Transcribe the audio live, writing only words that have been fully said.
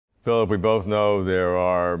Philip, we both know there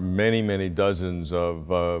are many, many dozens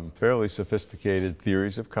of fairly sophisticated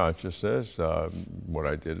theories of consciousness. What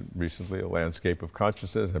I did recently, A Landscape of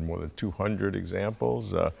Consciousness, had more than 200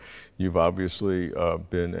 examples. You've obviously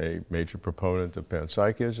been a major proponent of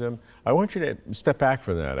panpsychism. I want you to step back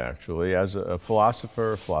from that, actually, as a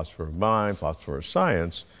philosopher of mind, philosopher of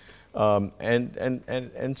science,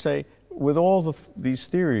 and say, with all these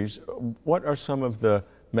theories, what are some of the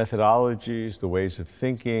methodologies, the ways of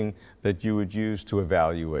thinking that you would use to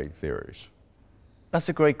evaluate theories? That's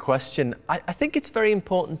a great question. I think it's very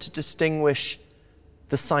important to distinguish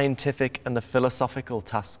the scientific and the philosophical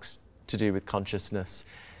tasks to do with consciousness.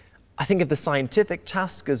 I think of the scientific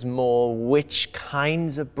task as more which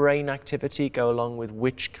kinds of brain activity go along with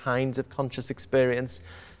which kinds of conscious experience.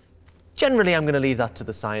 Generally, I'm going to leave that to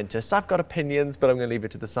the scientists. I've got opinions, but I'm going to leave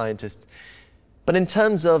it to the scientists. But in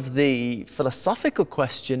terms of the philosophical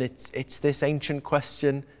question, it's this ancient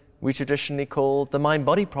question we traditionally call the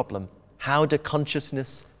mind-body problem. How do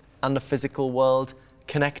consciousness and the physical world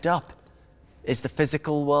connect up? Is the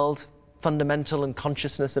physical world fundamental and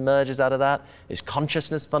consciousness emerges out of that? Is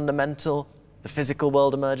consciousness fundamental? The physical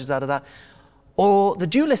world emerges out of that? Or the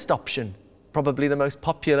dualist option, probably the most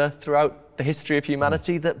popular throughout the history of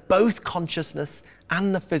humanity, that both consciousness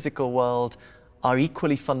and the physical world are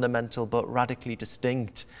equally fundamental but radically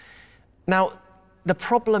distinct. Now, the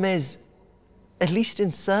problem is, at least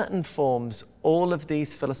in certain forms, all of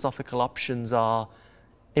these philosophical options are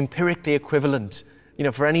empirically equivalent. You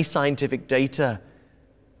know, for any scientific data,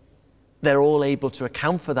 they're all able to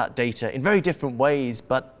account for that data in very different ways,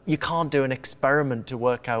 but you can't do an experiment to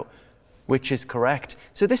work out which is correct.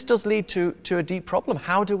 So this does lead to a deep problem.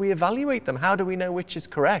 How do we evaluate them? How do we know which is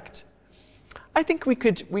correct? I think we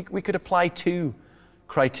could apply two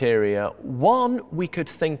criteria. One, we could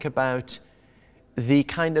think about the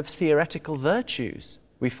kind of theoretical virtues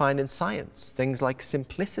we find in science, things like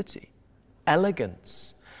simplicity,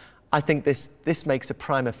 elegance. I think this makes a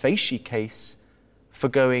prima facie case for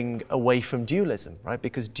going away from dualism, right?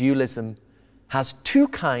 Because dualism has two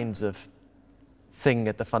kinds of thing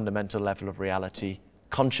at the fundamental level of reality,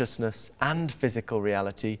 consciousness and physical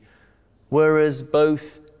reality, whereas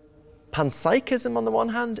both panpsychism on the one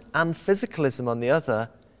hand and physicalism on the other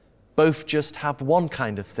both just have one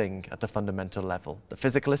kind of thing at the fundamental level. The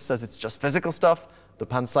physicalist says it's just physical stuff, the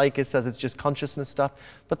panpsychist says it's just consciousness stuff,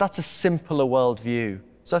 but that's a simpler worldview.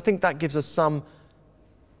 So I think that gives us some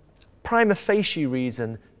prima facie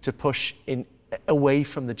reason to push away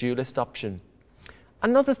from the dualist option.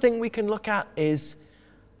 Another thing we can look at is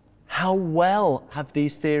how well have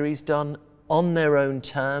these theories done on their own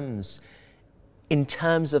terms, in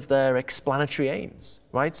terms of their explanatory aims,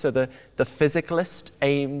 right? So the physicalist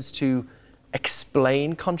aims to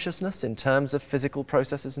explain consciousness in terms of physical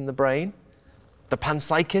processes in the brain. The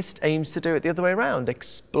panpsychist aims to do it the other way around,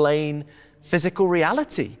 explain physical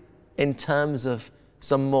reality in terms of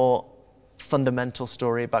some more fundamental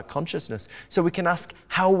story about consciousness. So we can ask,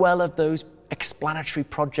 how well have those explanatory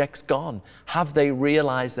projects gone? Have they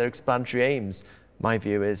realized their explanatory aims? My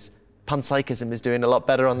view is panpsychism is doing a lot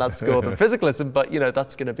better on that score than physicalism, but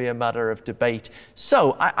that's going to be a matter of debate.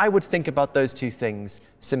 So I would think about those two things,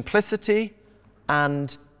 simplicity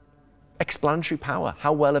and explanatory power.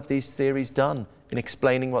 How well have these theories done in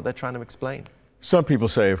explaining what they're trying to explain? Some people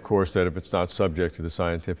say, of course, that if it's not subject to the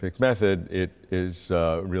scientific method, it is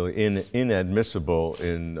really inadmissible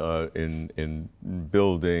in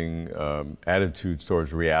building attitudes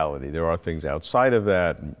towards reality. There are things outside of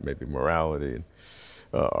that, maybe morality,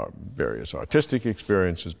 various artistic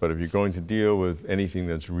experiences, but if you're going to deal with anything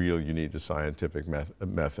that's real, you need the scientific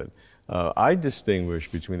method. I distinguish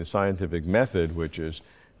between the scientific method, which is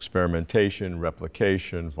experimentation,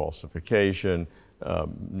 replication, falsification,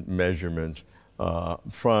 measurement,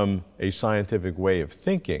 from a scientific way of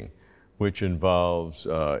thinking, which involves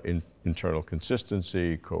internal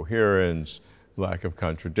consistency, coherence, lack of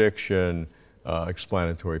contradiction,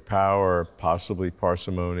 explanatory power, possibly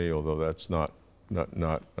parsimony, although that's not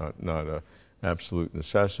an absolute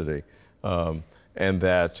necessity, and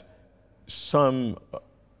that some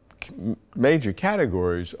major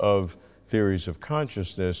categories of theories of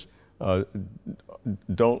consciousness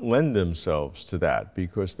don't lend themselves to that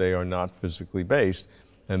because they are not physically based,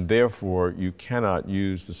 and therefore you cannot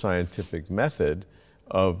use the scientific method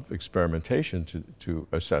of experimentation to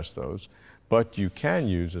assess those, but you can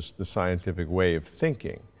use the scientific way of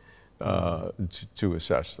thinking to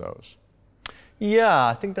assess those. Yeah,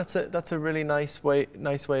 I think that's a really nice way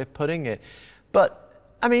of putting it. But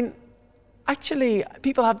I mean, actually,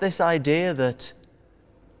 people have this idea that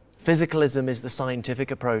physicalism is the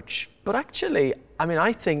scientific approach, but actually, I mean,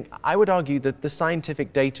 I would argue that the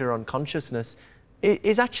scientific data on consciousness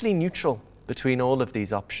is actually neutral between all of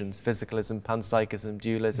these options, physicalism, panpsychism,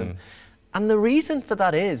 dualism. And the reason for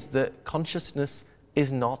that is that consciousness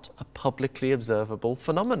is not a publicly observable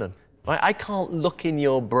phenomenon. Right? I can't look in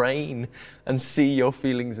your brain and see your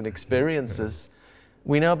feelings and experiences.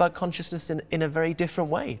 We know about consciousness in a very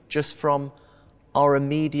different way, just from our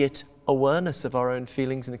immediate awareness of our own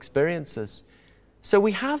feelings and experiences. So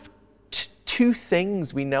we have two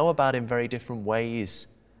things we know about in very different ways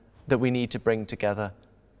that we need to bring together.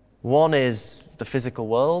 One is the physical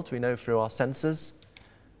world, we know through our senses,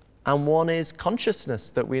 and one is consciousness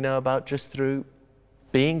that we know about just through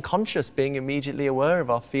being conscious, being immediately aware of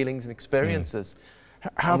our feelings and experiences.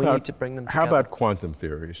 We need to bring them together. How about quantum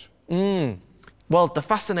theories? Well, the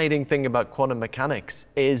fascinating thing about quantum mechanics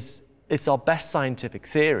is it's our best scientific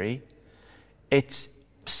theory. It's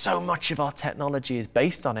so much of our technology is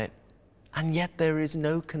based on it, and yet there is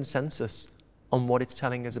no consensus on what it's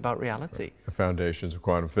telling us about reality. The foundations of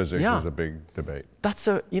quantum physics is a big debate. That's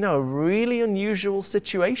a really unusual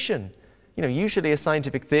situation. Usually a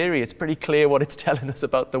scientific theory, it's pretty clear what it's telling us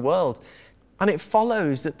about the world. And it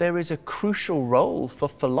follows that there is a crucial role for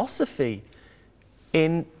philosophy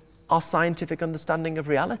in our scientific understanding of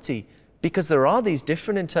reality, because there are these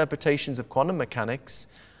different interpretations of quantum mechanics,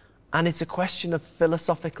 and it's a question of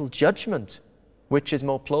philosophical judgment, which is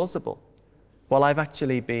more plausible. Well, I've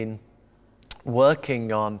actually been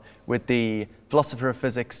working with the philosopher of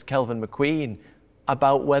physics, Kelvin McQueen,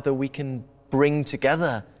 about whether we can bring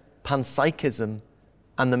together panpsychism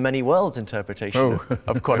and the many worlds interpretation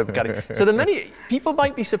of quantum mechanics. So people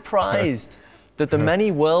might be surprised that the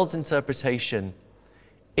many worlds interpretation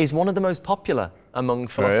is one of the most popular among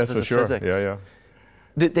philosophers of physics.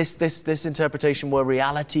 This interpretation where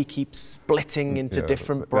reality keeps splitting into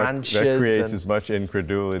different branches. That creates as much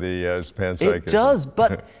incredulity as panpsychism. It does,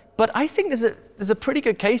 but I think there's a pretty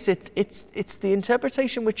good case. It's the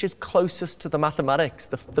interpretation which is closest to the mathematics,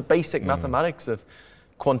 the basic mathematics of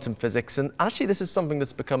quantum physics. And actually, this is something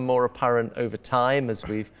that's become more apparent over time as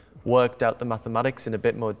we've worked out the mathematics in a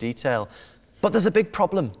bit more detail. But there's a big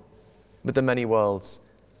problem with the many worlds.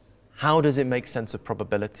 How does it make sense of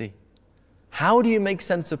probability? How do you make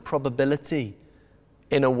sense of probability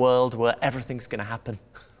in a world where everything's going to happen,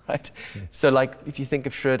 right? So like, if you think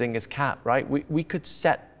of Schrödinger's cat, right? We could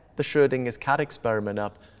set the Schrödinger's cat experiment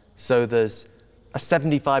up so there's a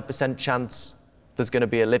 75% chance there's going to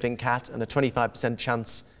be a living cat and a 25%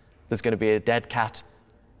 chance there's going to be a dead cat.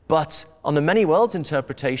 But on the many worlds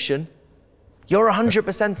interpretation, you're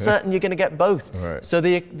 100% certain you're going to get both. Right. So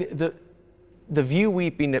the view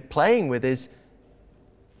we've been playing with is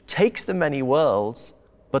takes the many worlds,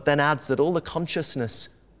 but then adds that all the consciousness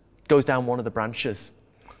goes down one of the branches,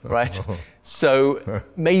 right? So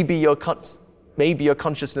maybe your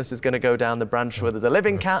consciousness is going to go down the branch where there's a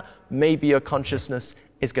living cat. Maybe your consciousness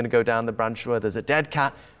is going to go down the branch where there's a dead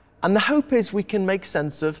cat. And the hope is we can make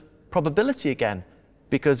sense of probability again.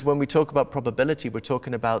 Because when we talk about probability, we're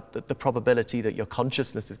talking about the probability that your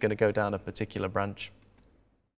consciousness is going to go down a particular branch.